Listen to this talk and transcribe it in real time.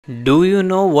Do you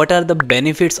know what are the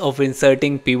benefits of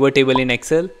inserting pivot table in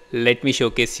Excel? Let me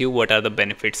showcase you what are the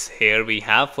benefits here we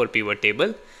have for pivot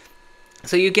table.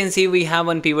 So you can see we have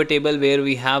one pivot table where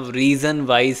we have region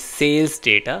wise sales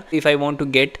data. If I want to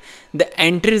get the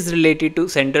entries related to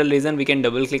central region, we can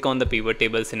double click on the pivot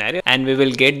table scenario and we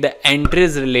will get the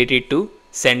entries related to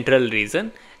central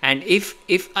region. And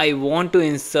if I want to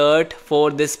insert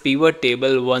for this pivot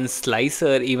table one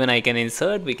slicer, even I can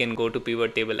insert. We can go to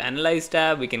pivot table analyze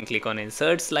tab, we can click on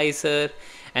insert slicer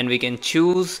and we can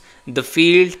choose the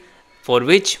field for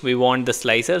which we want the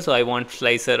slicer. So I want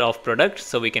slicer of product,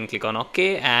 so we can click on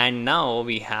OK, and now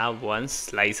we have one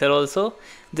slicer also.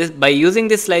 This, by using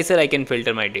this slicer, I can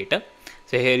filter my data.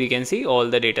 So here you can see all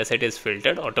the data set is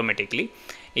filtered automatically.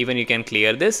 Even you can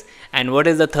clear this. And what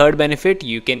is the third benefit?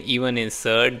 You can even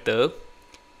insert the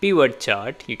pivot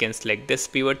chart. You can select this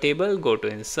pivot table, go to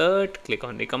insert, click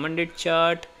on recommended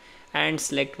chart and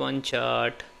select one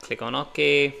chart, click on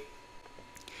OK,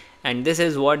 and this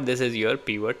is your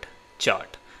pivot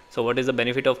chart. So what is the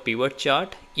benefit of pivot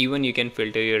chart? Even you can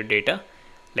filter your data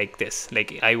like this.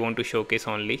 Like I want to showcase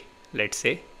only, let's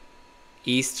say,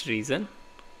 east region.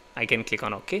 I can click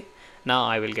on OK. Now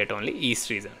I will get only east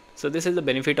region. So this is the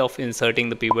benefit of inserting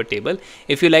the pivot table.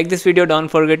 If you like this video, don't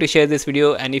forget to share this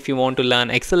video, and if you want to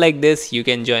learn Excel like this, you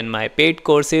can join my paid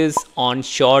courses on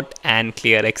short and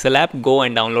clear Excel app. Go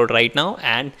and download right now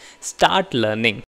and start learning.